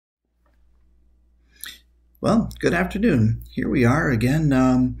Well, good afternoon. Here we are again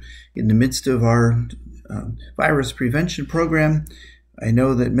in the midst of our virus prevention program. I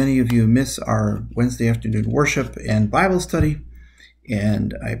know that many of you miss our Wednesday afternoon worship and Bible study,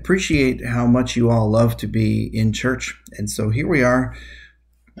 and I appreciate how much you all love to be in church. And so here we are,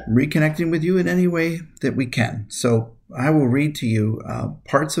 reconnecting with you in any way that we can. So I will read to you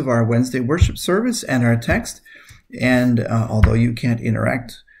parts of our Wednesday worship service and our text. And although you can't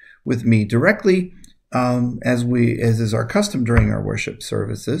interact with me directly, as is our custom during our worship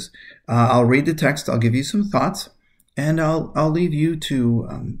services, I'll read the text, I'll give you some thoughts, and I'll leave you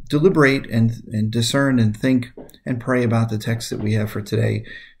to deliberate and discern and think and pray about the text that we have for today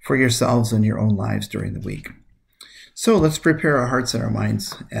for yourselves and your own lives during the week. So let's prepare our hearts and our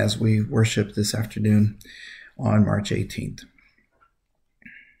minds as we worship this afternoon on March 18th.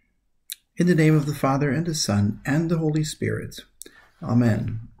 In the name of the Father, and the Son, and the Holy Spirit.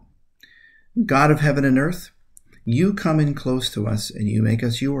 Amen. God of heaven and earth, you come in close to us and you make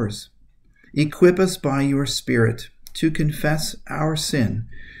us yours. Equip us by your Spirit to confess our sin,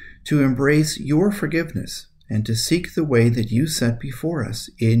 to embrace your forgiveness, and to seek the way that you set before us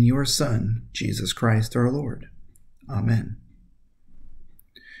in your Son, Jesus Christ our Lord. Amen.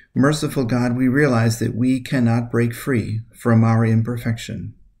 Merciful God, we realize that we cannot break free from our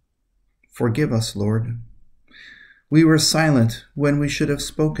imperfection. Forgive us, Lord. We were silent when we should have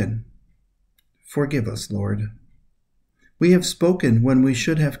spoken. Forgive us, Lord. We have spoken when we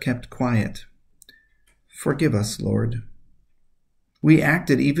should have kept quiet. Forgive us, Lord. We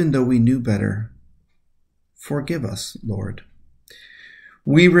acted even though we knew better. Forgive us, Lord.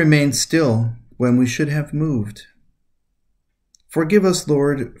 We remained still when we should have moved. Forgive us,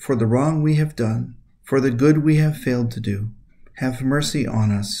 Lord, for the wrong we have done, for the good we have failed to do. Have mercy on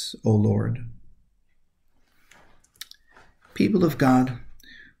us, O Lord. People of God,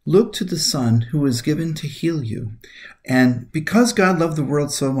 look to the Son who was given to heal you. And because God loved the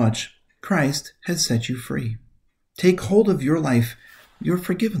world so much, Christ has set you free. Take hold of your life, your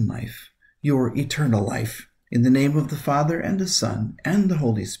forgiven life, your eternal life, in the name of the Father and the Son and the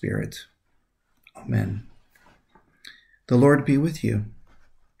Holy Spirit. Amen. The Lord be with you.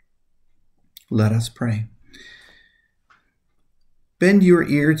 Let us pray. Bend your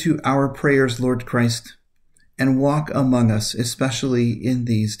ear to our prayers, Lord Christ, and walk among us, especially in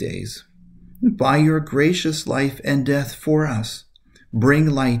these days. By your gracious life and death for us, bring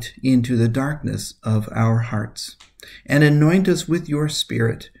light into the darkness of our hearts, and anoint us with your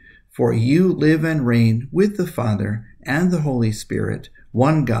Spirit, for you live and reign with the Father and the Holy Spirit,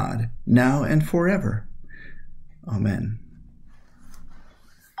 one God, now and forever. Amen.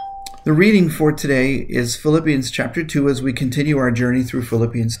 The reading for today is Philippians chapter 2 as we continue our journey through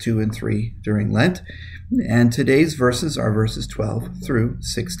Philippians 2 and 3 during Lent. And today's verses are verses 12 through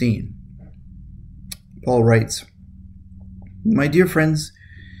 16. Paul writes, "My dear friends,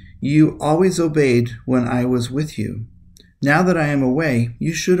 you always obeyed when I was with you. Now that I am away,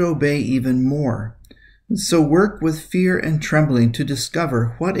 you should obey even more. So work with fear and trembling to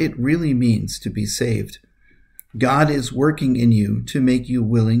discover what it really means to be saved. God is working in you to make you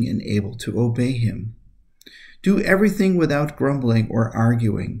willing and able to obey him. Do everything without grumbling or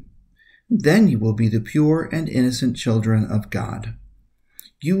arguing. Then you will be the pure and innocent children of God.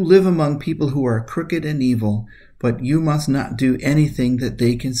 You live among people who are crooked and evil, but you must not do anything that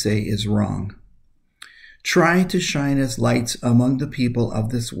they can say is wrong. Try to shine as lights among the people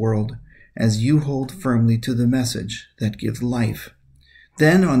of this world as you hold firmly to the message that gives life.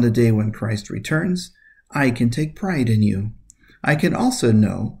 Then on the day when Christ returns, I can take pride in you. I can also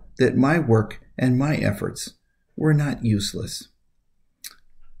know that my work and my efforts were not useless."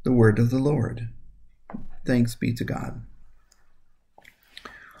 The word of the Lord. Thanks be to God.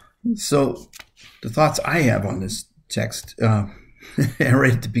 So the thoughts I have on this text, right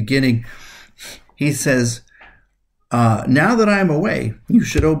at the beginning, he says, now that I'm away, you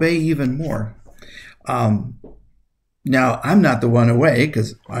should obey even more. Now, I'm not the one away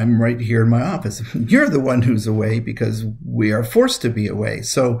because I'm right here in my office. You're the one who's away because we are forced to be away.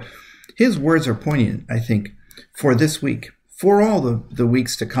 So his words are poignant, I think, for this week, for all the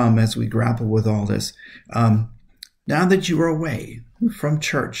weeks to come as we grapple with all this. Now that you are away from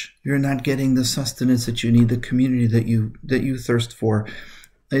church, you're not getting the sustenance that you need, the community that you thirst for.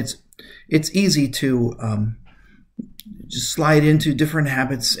 It's easy to just slide into different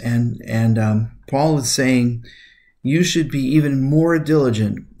habits, and Paul is saying, you should be even more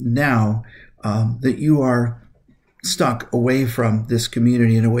diligent now that you are stuck away from this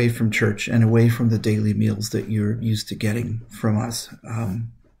community and away from church and away from the daily meals that you're used to getting from us.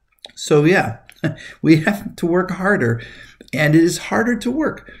 So yeah, We have to work harder, and it is harder to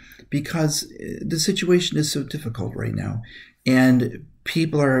work because the situation is so difficult right now, and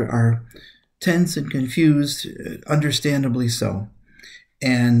people are tense and confused, understandably so.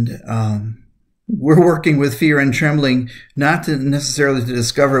 And we're working with fear and trembling, not to necessarily to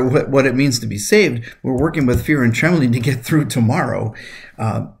discover what it means to be saved. We're working with fear and trembling to get through tomorrow.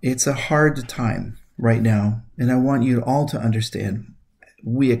 It's a hard time right now, and I want you all to understand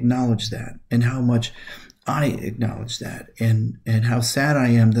we acknowledge that, and how much I acknowledge that, and how sad I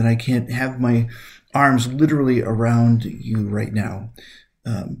am that I can't have my arms literally around you right now,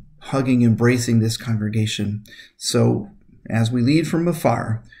 hugging, embracing this congregation. So as we lead from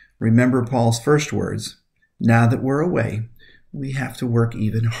afar, remember Paul's first words: now that we're away, we have to work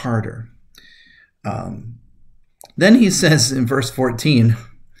even harder. Then he says in verse 14,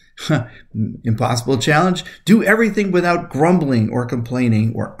 impossible challenge, do everything without grumbling or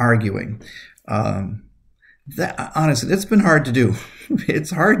complaining or arguing. Honestly, that's been hard to do.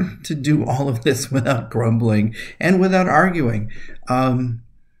 It's hard to do all of this without grumbling and without arguing.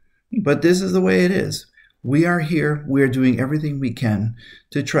 But this is the way it is. We are here. We are doing everything we can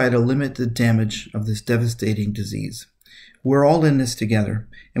to try to limit the damage of this devastating disease. We're all in this together,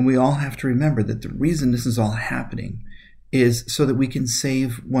 and we all have to remember that the reason this is all happening is so that we can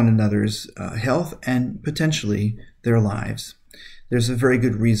save one another's health and potentially their lives. There's a very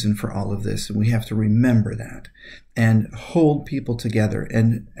good reason for all of this, and we have to remember that and hold people together.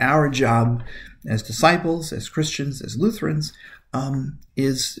 And our job as disciples, as Christians, as Lutherans,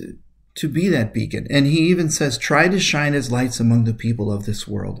 is to be that beacon. And he even says, try to shine as lights among the people of this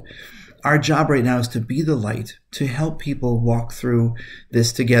world. Our job right now is to be the light, to help people walk through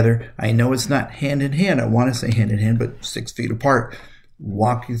this together. I know it's not hand in hand. I want to say hand in hand, but 6 feet apart.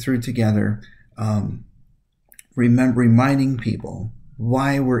 Walk you through together. Reminding people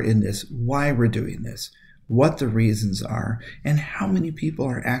why we're in this, why we're doing this, what the reasons are, and how many people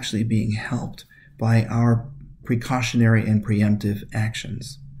are actually being helped by our precautionary and preemptive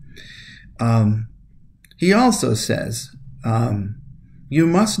actions. He also says, you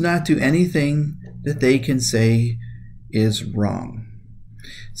must not do anything that they can say is wrong.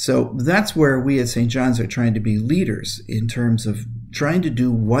 So that's where we at St. John's are trying to be leaders in terms of trying to do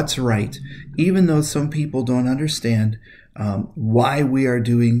what's right, even though some people don't understand why we are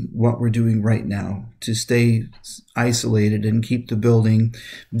doing what we're doing right now to stay isolated and keep the building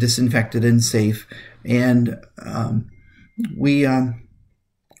disinfected and safe. And we're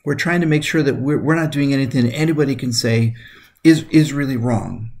trying to make sure that we're not doing anything that anybody can say is really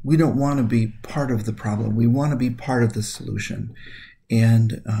wrong. We don't want to be part of the problem. We want to be part of the solution.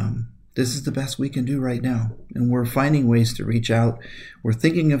 And this is the best we can do right now. And we're finding ways to reach out. We're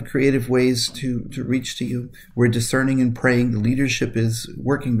thinking of creative ways to reach to you. We're discerning and praying. The leadership is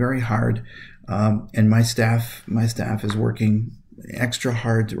working very hard. And my staff is working extra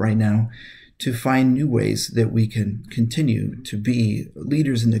hard right now to find new ways that we can continue to be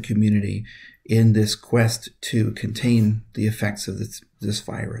leaders in the community in this quest to contain the effects of this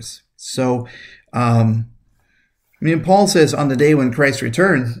virus. So, Paul says, on the day when Christ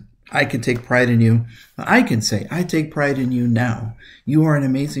returns, I can take pride in you. I can say, I take pride in you now. You are an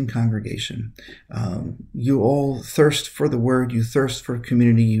amazing congregation. You all thirst for the word. You thirst for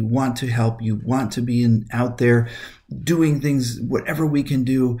community. You want to help. You want to be out there doing things, whatever we can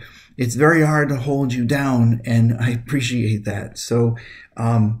do. It's very hard to hold you down, and I appreciate that. So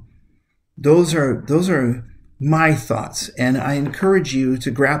those are my thoughts, and I encourage you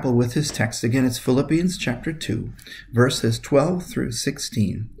to grapple with his text. Again, it's Philippians chapter 2, verses 12 through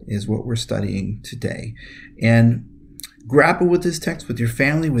 16 is what we're studying today. And grapple with this text with your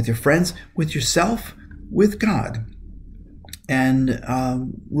family, with your friends, with yourself, with God. And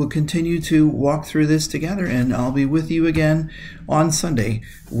we'll continue to walk through this together, and I'll be with you again on Sunday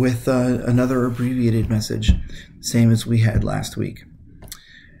with another abbreviated message, same as we had last week.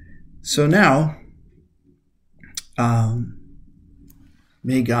 So now,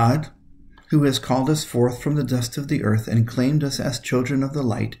 may God, who has called us forth from the dust of the earth and claimed us as children of the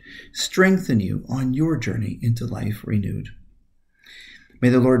light, strengthen you on your journey into life renewed. May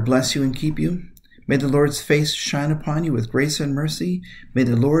the Lord bless you and keep you. May the Lord's face shine upon you with grace and mercy. May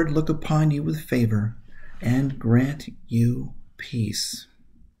the Lord look upon you with favor and grant you peace.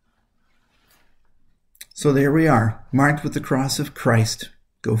 So there we are, marked with the cross of Christ.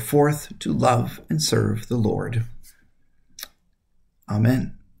 Go forth to love and serve the Lord.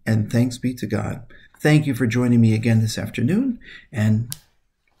 Amen. And thanks be to God. Thank you for joining me again this afternoon, and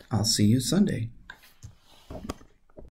I'll see you Sunday.